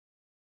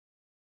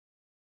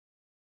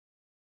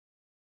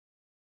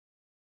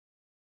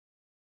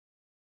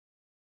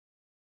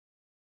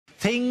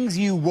Things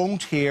you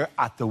won't hear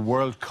at the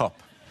World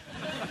Cup.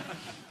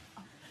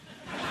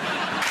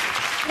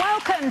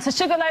 Welcome to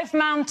Sugarloaf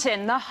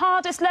Mountain, the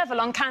hardest level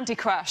on Candy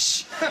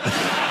Crush.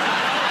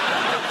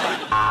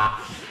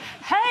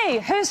 Hey,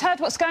 who's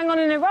heard what's going on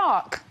in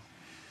Iraq?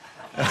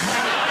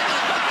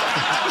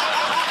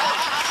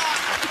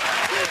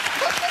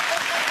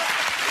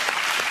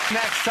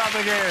 Next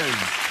topic is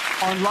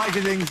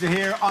unlikely things to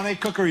hear on a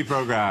cookery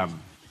programme.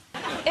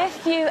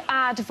 If you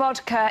add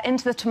vodka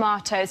into the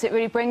tomatoes, it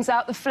really brings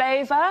out the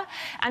flavour.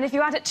 And if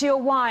you add it to your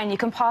wine, you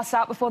can pass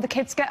out before the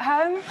kids get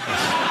home.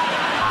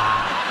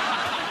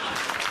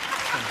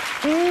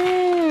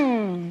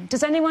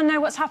 Does anyone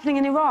know what's happening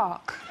in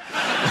Iraq?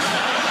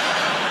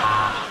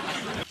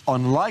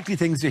 Unlikely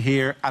things to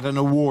hear at an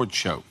award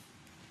show.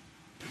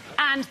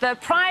 And the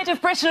Pride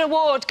of Britain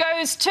award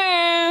goes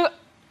to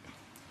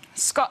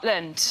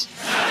Scotland.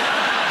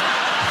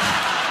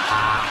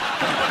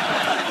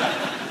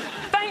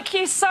 Thank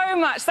you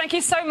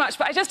so much,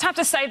 but I just have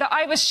to say that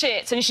I was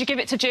shit and you should give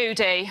it to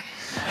Judy.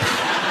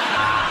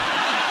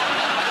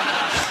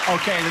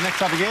 OK, the next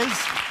topic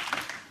is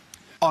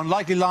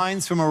unlikely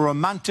lines from a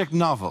romantic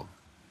novel.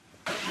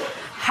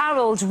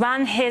 Harold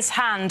ran his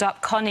hand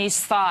up Connie's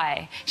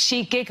thigh.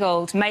 She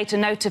giggled, made a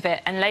note of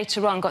it, and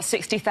later on got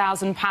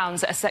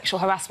 £60,000 at a sexual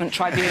harassment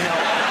tribunal.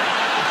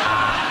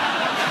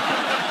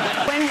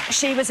 When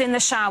she was in the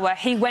shower,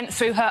 he went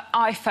through her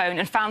iPhone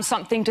and found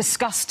something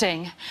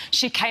disgusting.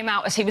 She came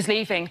out as he was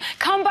leaving.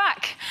 Come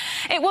back!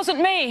 It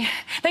wasn't me.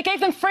 They gave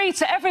them free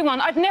to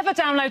everyone. I'd never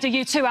download a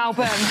U2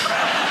 album.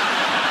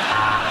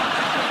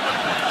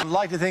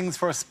 Unlikely things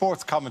for a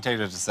sports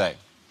commentator to say.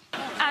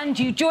 And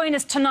you join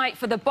us tonight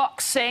for the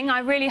boxing. I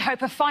really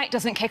hope a fight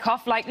doesn't kick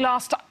off like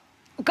last time.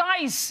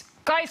 Guys,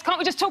 can't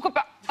we just talk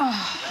about...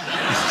 Oh.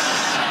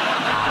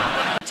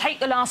 Take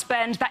the last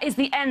bend. That is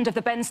the end of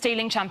the bend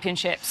stealing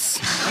championships.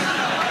 OK,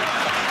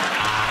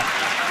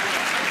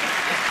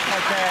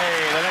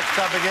 the next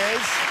topic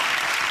is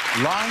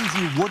lines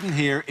you wouldn't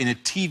hear in a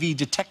TV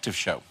detective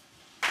show.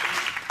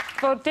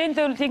 Do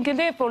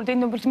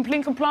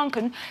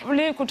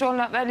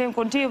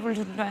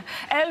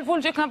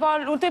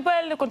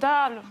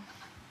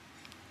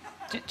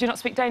you not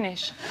speak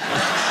Danish?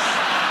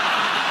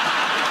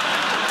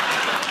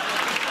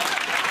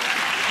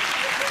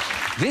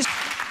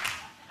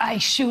 I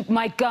shoot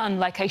my gun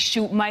like I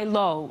shoot my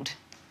load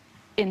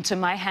into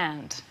my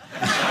hand.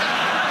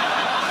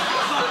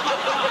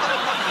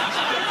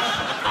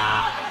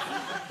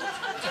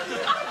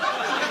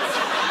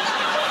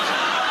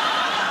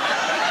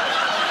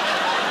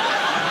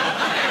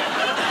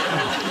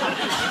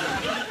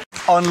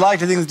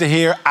 Unlikely things to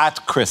hear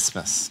at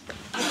Christmas.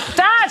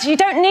 Dad, you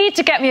don't need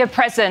to get me a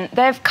present.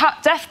 They've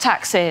cut death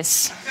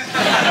taxes.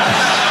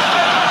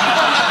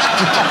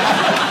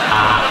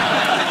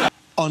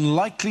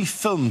 Unlikely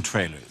film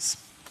trailers.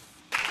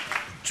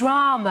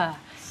 Drama,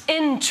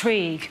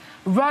 intrigue,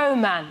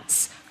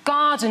 romance,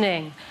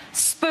 gardening,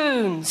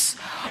 spoons.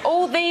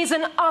 All these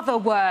and other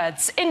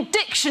words in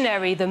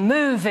Dictionary the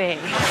movie.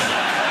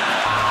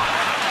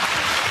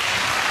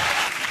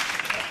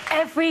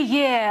 Every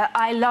Year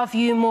I Love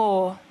You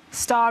More,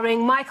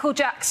 starring Michael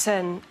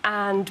Jackson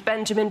and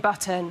Benjamin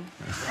Button.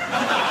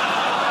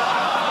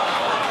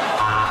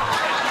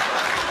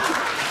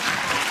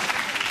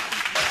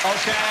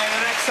 OK,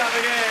 the next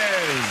topic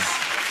is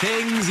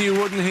things you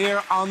wouldn't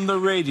hear on the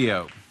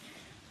radio.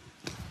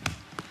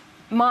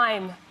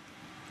 Mime.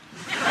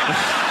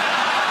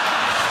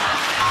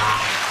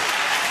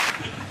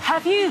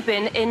 Have you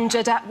been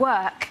injured at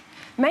work?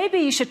 Maybe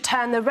you should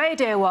turn the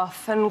radio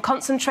off and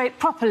concentrate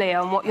properly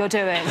on what you're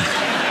doing.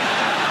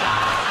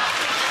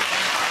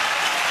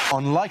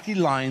 Unlikely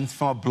lines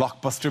from a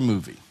blockbuster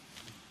movie.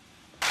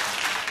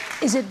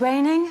 Is it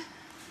raining?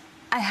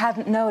 I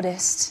hadn't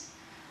noticed.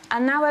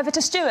 And now over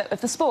to Stuart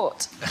with the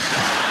sport.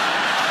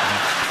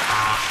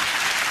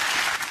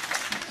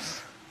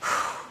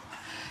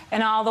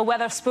 In all the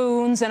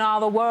Weatherspoons in all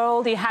the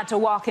world, he had to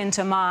walk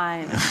into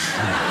mine.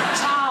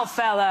 Tall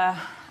fella,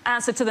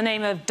 answered to the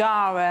name of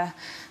Dara,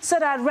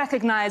 said I'd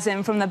recognise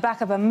him from the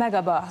back of a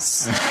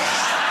megabus.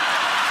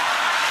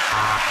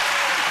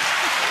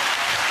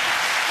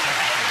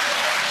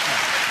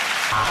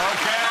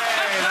 OK,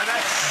 the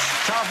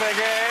next topic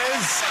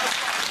is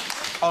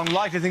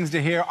unlikely things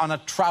to hear on a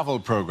travel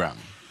programme.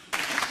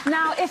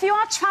 Now, if you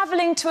are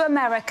travelling to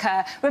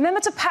America, remember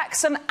to pack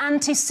some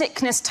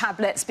anti-sickness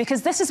tablets,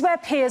 because this is where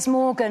Piers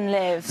Morgan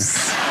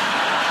lives.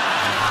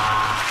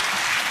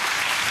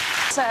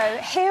 So,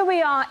 here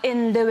we are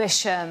in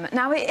Lewisham.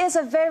 Now, it is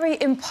a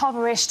very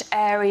impoverished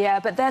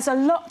area, but there's a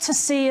lot to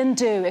see and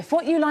do if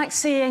what you like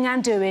seeing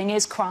and doing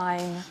is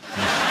crime.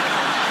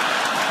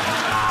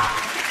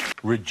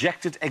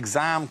 Rejected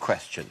exam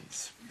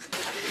questions.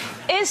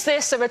 Is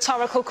this a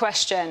rhetorical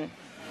question?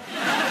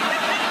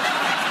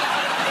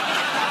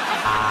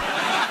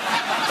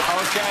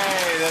 OK,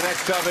 the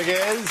next topic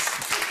is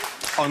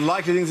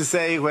unlikely things to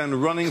say when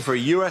running for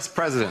US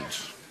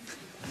president.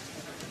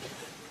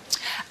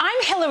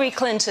 I'm Hillary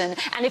Clinton,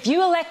 and if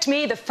you elect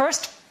me, the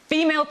first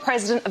female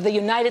president of the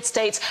United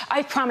States,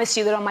 I promise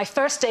you that on my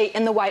first day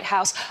in the White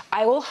House,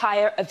 I will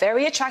hire a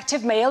very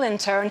attractive male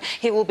intern.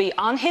 He will be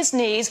on his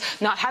knees,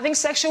 not having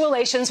sexual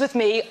relations with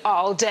me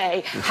all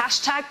day.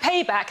 Hashtag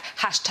payback,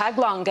 hashtag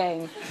long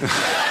game.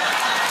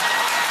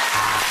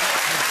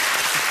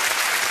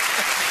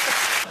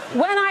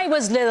 When I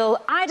was little,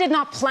 I did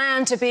not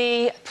plan to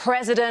be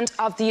President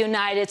of the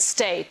United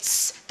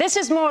States. This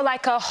is more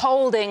like a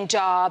holding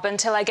job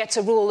until I get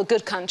to rule a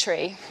good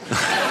country.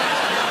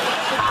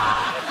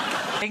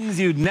 Things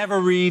you'd never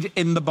read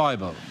in the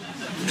Bible.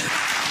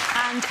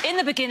 And in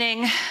the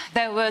beginning,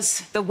 there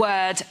was the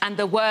Word, and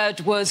the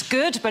Word was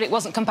good, but it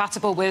wasn't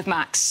compatible with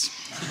Max.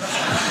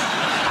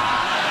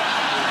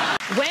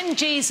 When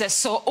Jesus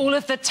saw all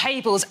of the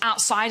tables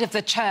outside of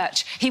the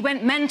church, he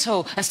went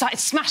mental and started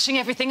smashing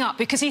everything up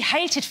because he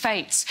hated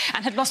fates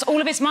and had lost all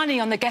of his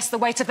money on the Guess the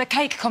Weight of the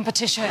Cake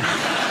competition.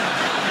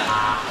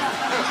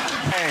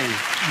 Hey,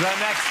 the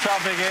next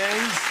topic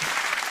is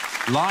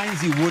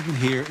lines you wouldn't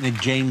hear in a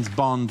James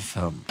Bond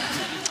film.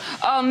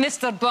 Oh,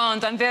 Mr.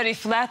 Bond, I'm very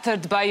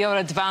flattered by your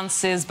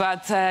advances,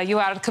 but you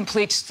are a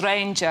complete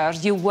stranger.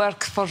 You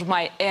work for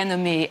my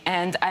enemy,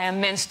 and I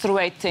am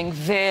menstruating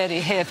very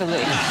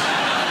heavily.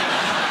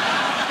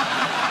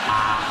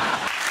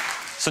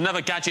 So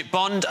another gadget,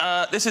 Bond.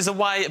 This is a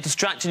way of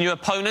distracting your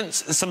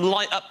opponents. Some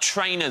light-up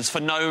trainers for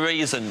no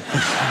reason.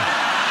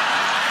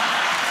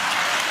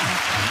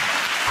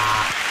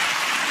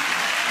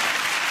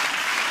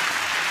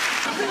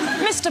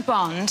 Mr.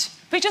 Bond,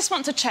 we just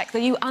want to check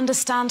that you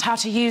understand how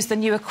to use the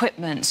new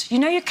equipment. You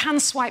know you can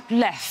swipe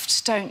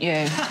left, don't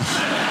you?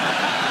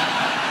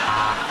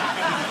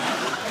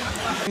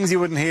 Things you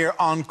wouldn't hear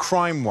on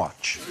Crime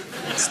Watch.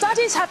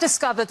 Studies have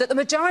discovered that the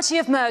majority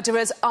of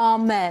murderers are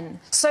men.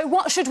 So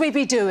what should we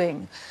be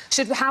doing?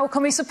 How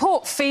can we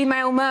support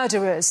female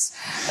murderers?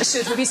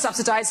 Should we be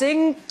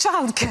subsidising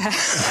childcare?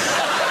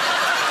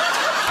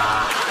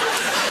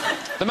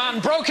 The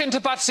man broke into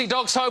Battersea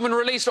Dogs' home and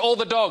released all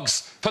the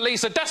dogs.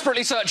 Police are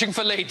desperately searching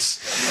for leads.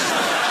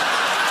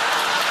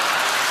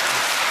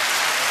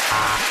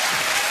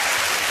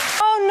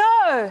 Oh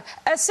no!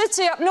 A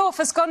city up north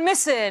has gone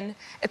missing.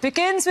 It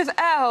begins with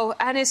L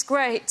and is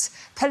great.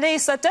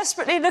 Police are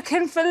desperately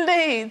looking for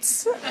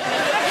leads.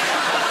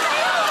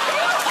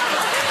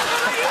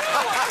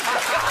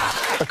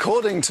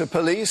 According to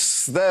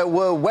police, there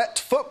were wet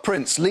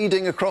footprints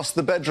leading across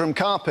the bedroom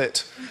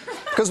carpet.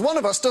 Because one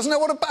of us doesn't know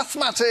what a bath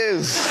mat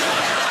is.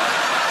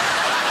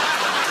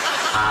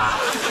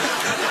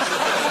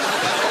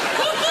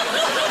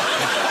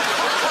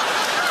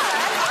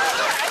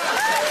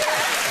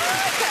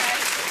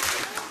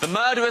 The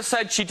murderer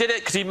said she did it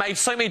because he made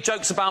so many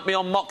jokes about me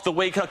on Mock the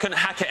Week I couldn't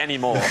hack it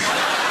anymore. OK,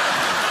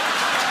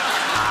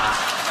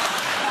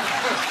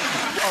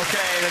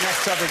 the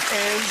next topic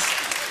is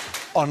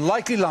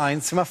unlikely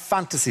lines from a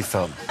fantasy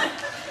film.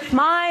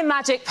 My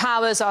magic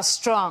powers are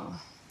strong.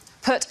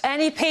 Put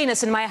any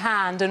penis in my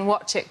hand and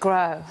watch it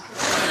grow.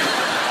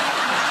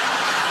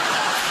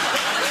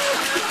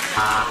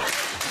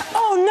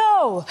 Oh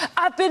no!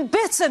 I've been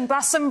bitten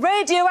by some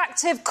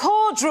radioactive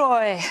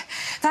corduroy.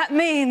 That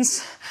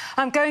means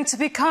I'm going to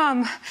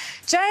become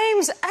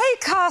James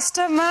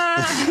Acaster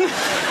Man.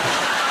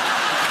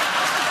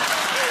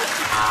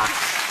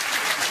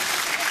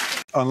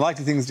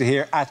 Unlikely things to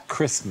hear at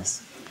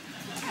Christmas.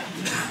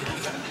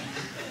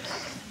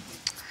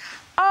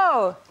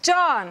 Oh,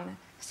 John,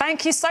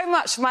 thank you so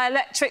much for my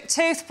electric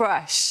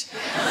toothbrush.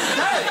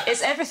 No,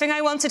 it's everything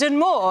I wanted and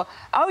more.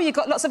 Oh, you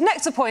got lots of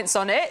nectar points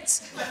on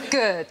it?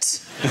 Good.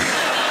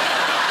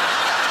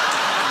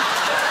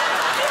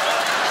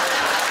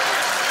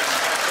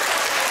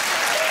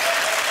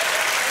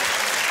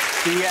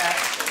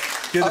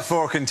 The other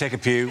four can take a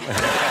pew. This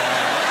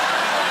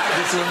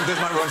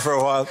might run for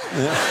a while.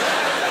 Yeah.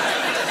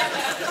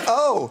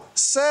 Oh,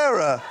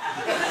 Sarah,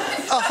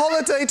 a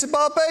holiday to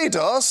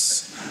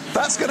Barbados?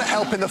 That's going to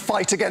help in the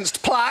fight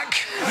against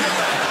plaque.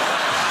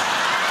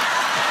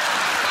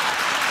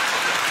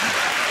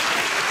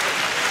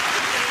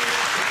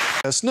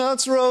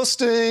 Chestnuts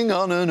roasting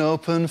on an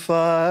open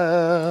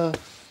fire.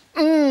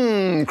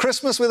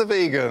 Christmas with a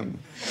vegan.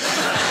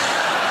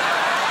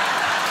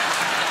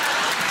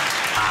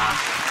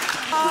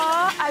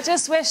 I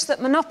just wish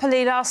that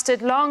Monopoly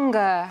lasted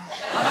longer.